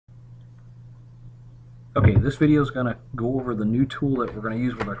Okay, this video is going to go over the new tool that we're going to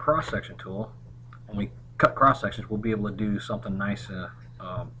use with our cross-section tool. When we cut cross-sections, we'll be able to do something nice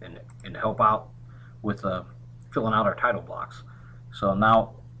and help out with filling out our title blocks. So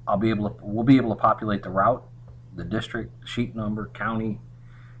now we'll be able to populate the route, the district, sheet number, county,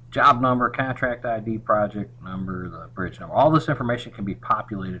 job number, contract ID, project number, the bridge number. All this information can be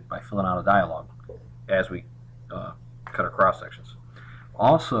populated by filling out a dialogue as we cut our cross-sections.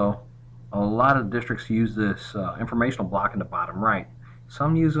 Also, a lot of districts use this informational block in the bottom right.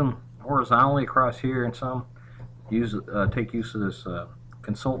 Some use them horizontally across here, and some take use of this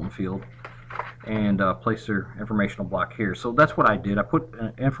consultant field and place their informational block here. So that's what I did. I put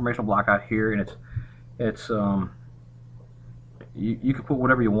an informational block out here, and you can put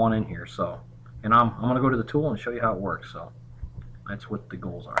whatever you want in here. So, and I'm going to go to the tool and show you how it works. So that's what the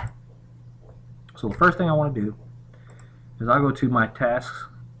goals are. So the first thing I want to do is I'll go to my tasks,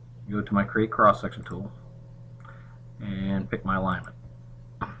 go to my create cross-section tool, and pick my alignment.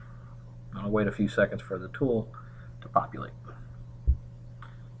 I'll wait a few seconds for the tool to populate.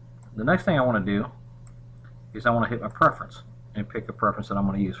 The next thing I want to do is I want to hit my preference and pick a preference that I'm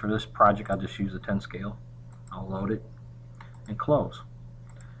going to use. For this project, I'll just use the 10 scale. I'll load it and close.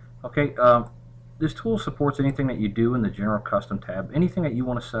 Okay, this tool supports anything that you do in the General Custom tab, anything that you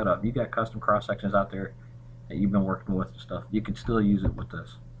want to set up. You got custom cross-sections out there that you've been working with and stuff. You can still use it with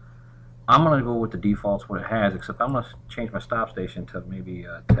this. I'm going to go with the defaults what it has, except I'm going to change my stop station to maybe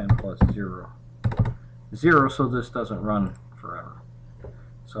 10 plus 0, 0, so this doesn't run forever.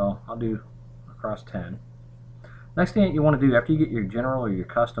 So I'll do across 10. Next thing that you want to do after you get your general or your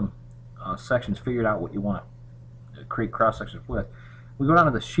custom sections figured out what you want to create cross sections with, we go down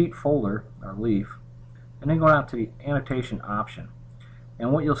to the sheet folder or leaf, and then go down to the annotation option.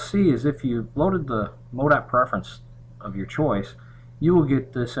 And what you'll see is if you loaded the MoDOT preference of your choice, you will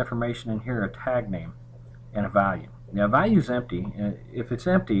get this information in here, a tag name and a value. Now, value is empty. If it's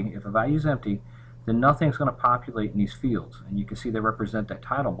empty, if a value is empty, then nothing's going to populate in these fields. And you can see they represent that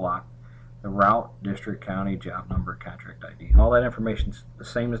title block, the route, district, county, job number, contract ID. All that information is the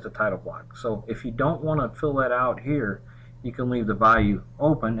same as the title block. So if you don't want to fill that out here, you can leave the value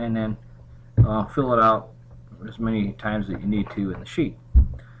open and then fill it out as many times that you need to in the sheet.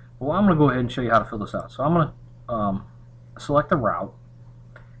 Well, I'm going to go ahead and show you how to fill this out. So I'm going to select the route,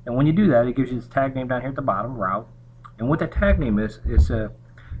 and when you do that, it gives you this tag name down here at the bottom, route. And what that tag name is, it's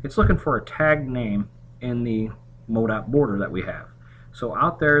looking for a tag name in the MoDOT border that we have. So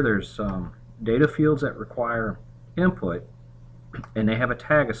out there's data fields that require input, and they have a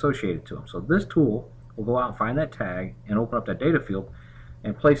tag associated to them. So this tool will go out and find that tag and open up that data field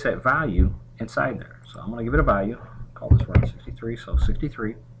and place that value inside there. So I'm going to give it a value, call this route 63, so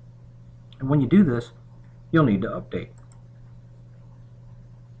 63. And when you do this, you'll need to update.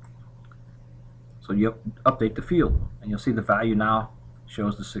 So you update the field, and you'll see the value now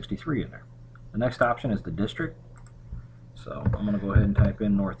shows the 63 in there. The next option is the district. So I'm going to go ahead and type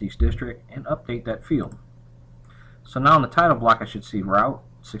in Northeast District and update that field. So now in the title block I should see route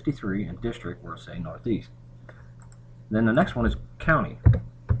 63 and district where it's saying Northeast. Then the next one is county.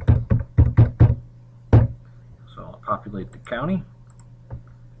 So I'll populate the county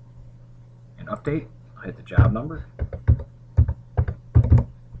and update. I'll hit the job number.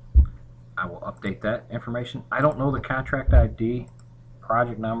 I will update that information. I don't know the contract ID,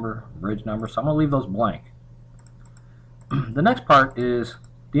 project number, bridge number, so I'm going to leave those blank. The next part is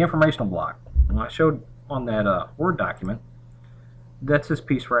the informational block. And I showed on that Word document, that's this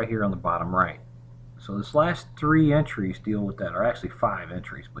piece right here on the bottom right. So this last 3 entries deal with that, or actually 5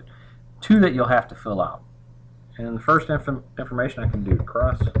 entries, but 2 that you'll have to fill out. And the first information I can do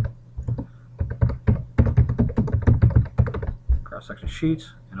cross-section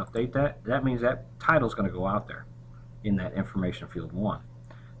sheets and update that. That means that title is going to go out there in that information field 1.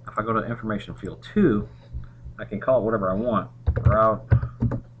 If I go to information field 2, I can call it whatever I want. Route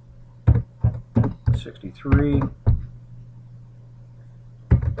 63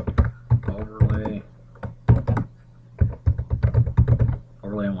 overlay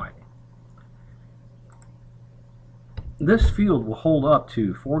and white. This field will hold up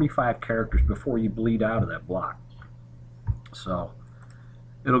to 45 characters before you bleed out of that block. So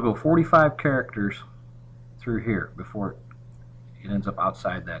it'll go 45 characters through here before it ends up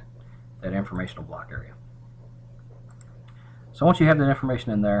outside that informational block area. So once you have that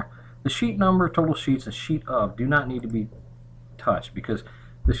information in there, the sheet number, total sheets, and sheet of do not need to be touched, because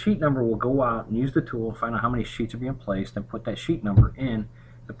the sheet number will go out and use the tool and find out how many sheets are being placed and put that sheet number in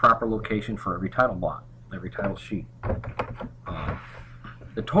the proper location for every title block, every title sheet.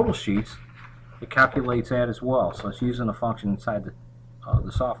 The total sheets, it calculates that as well, so it's using a function inside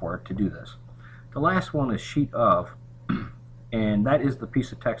the software to do this. The last one is sheet of, and that is the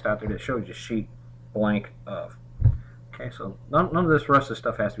piece of text out there that shows you sheet blank of. Okay, so none of this rest of this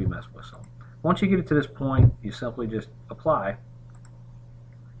stuff has to be messed with. So once you get it to this point, you simply just apply.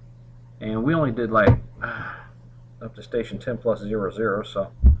 And we only did like up to station 10 plus 00,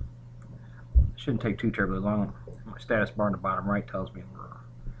 so it shouldn't take too terribly long. My status bar in the bottom right tells me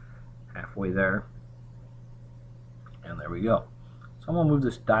we're halfway there. And there we go. So I'm going to move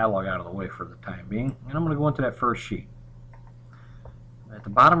this dialog out of the way for the time being, and I'm going to go into that first sheet. At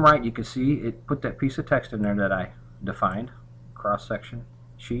the bottom right, you can see it put that piece of text in there that I defined. Cross-section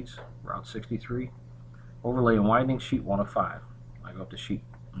sheets, Route 63, overlay and widening, sheet 1 of 5. I go up to sheet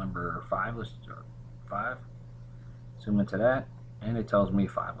number 5, let's start 5, zoom into that, and it tells me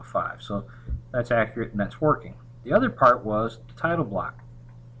 5 of 5. So that's accurate and that's working. The other part was the title block.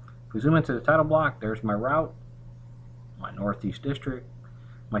 If we zoom into the title block, there's my route, my Northeast District,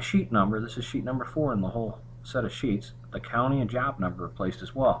 my sheet number. This is sheet number 4 in the whole set of sheets. The county and job number are placed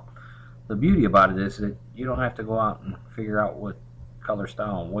as well. The beauty about it is that you don't have to go out and figure out what color,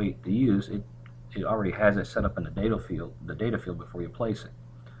 style, and weight to use. It already has it set up in the data field before you place it.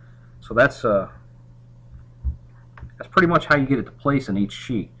 So that's pretty much how you get it to place in each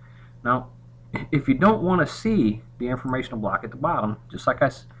sheet. Now, if you don't want to see the informational block at the bottom, just like I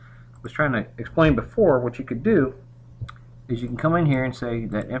was trying to explain before, what you could do is you can come in here and say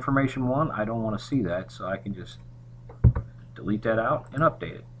that information 1, I don't want to see that, so I can just delete that out and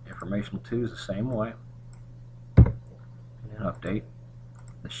update it. Informational 2 is the same way, and then update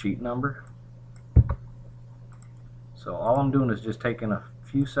the sheet number. So all I'm doing is just taking a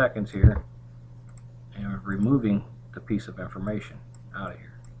few seconds here and removing the piece of information out of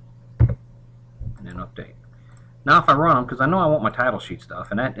here, and then update. Now if I run them, because I know I want my title sheet stuff,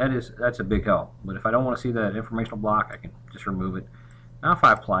 and that's a big help, but if I don't want to see that informational block, I can just remove it. Now if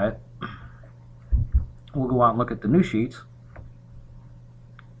I apply it, we'll go out and look at the new sheets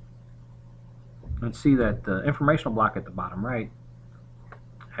and see that the informational block at the bottom right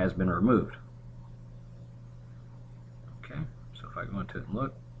has been removed. Okay, so if I go into it and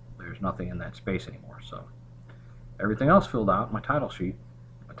look, there's nothing in that space anymore. So everything else filled out, my title sheet,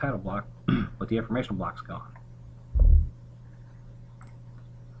 my title block, but the informational block's gone.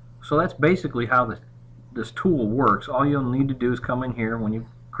 So that's basically how this tool works. All you'll need to do is come in here when you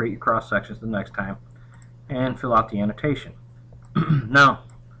create your cross sections the next time and fill out the annotation. Now,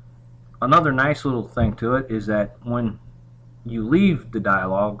 another nice little thing to it is that when you leave the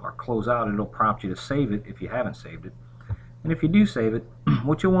dialog or close out, it'll prompt you to save it if you haven't saved it. And if you do save it,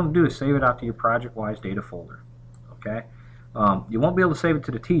 what you'll want to do is save it out to your project-wise data folder. Okay? You won't be able to save it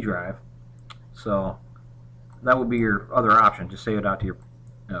to the T drive, so that would be your other option. Just save it out to your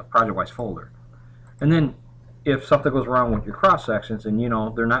project-wise folder. And then if something goes wrong with your cross sections, and you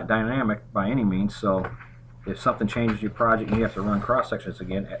know they're not dynamic by any means, so if something changes your project and you have to run cross sections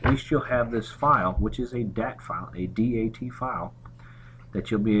again, at least you'll have this file, which is a DAT file, a DAT file,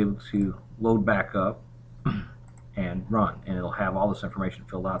 that you'll be able to load back up and run, and it'll have all this information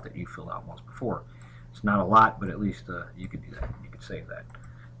filled out that you filled out once before. It's not a lot, but at least you could do that. You could save that.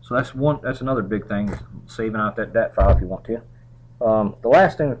 So that's another big thing, is saving out that DAT file if you want to. The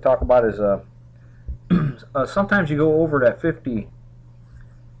last thing to talk about is sometimes you go over that 50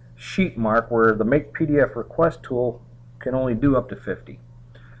 sheet mark where the Make PDF Request tool can only do up to 50.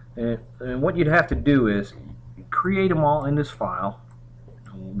 And what you'd have to do is create them all in this file,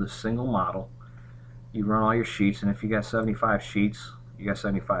 this single model. You run all your sheets, and if you got 75 sheets, you got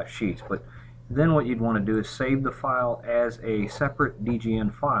 75 sheets. But then what you'd want to do is save the file as a separate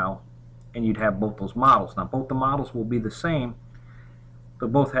DGN file, and you'd have both those models. Now both the models will be the same,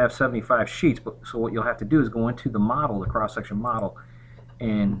 but both have 75 sheets. So what you'll have to do is go into the model, the cross-section model,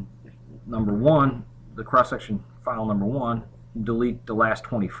 and number 1, the cross-section file number 1, delete the last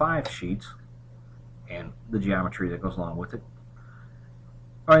 25 sheets and the geometry that goes along with it.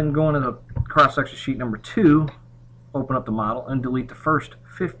 All right, and go into the cross-section sheet number 2, open up the model, and delete the first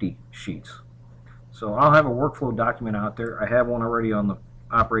 50 sheets. So I'll have a workflow document out there. I have one already on the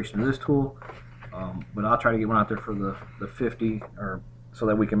operation of this tool, but I'll try to get one out there for the 50, or so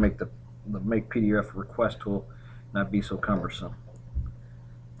that we can make the Make PDF Request tool not be so cumbersome.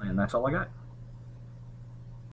 And that's all I got.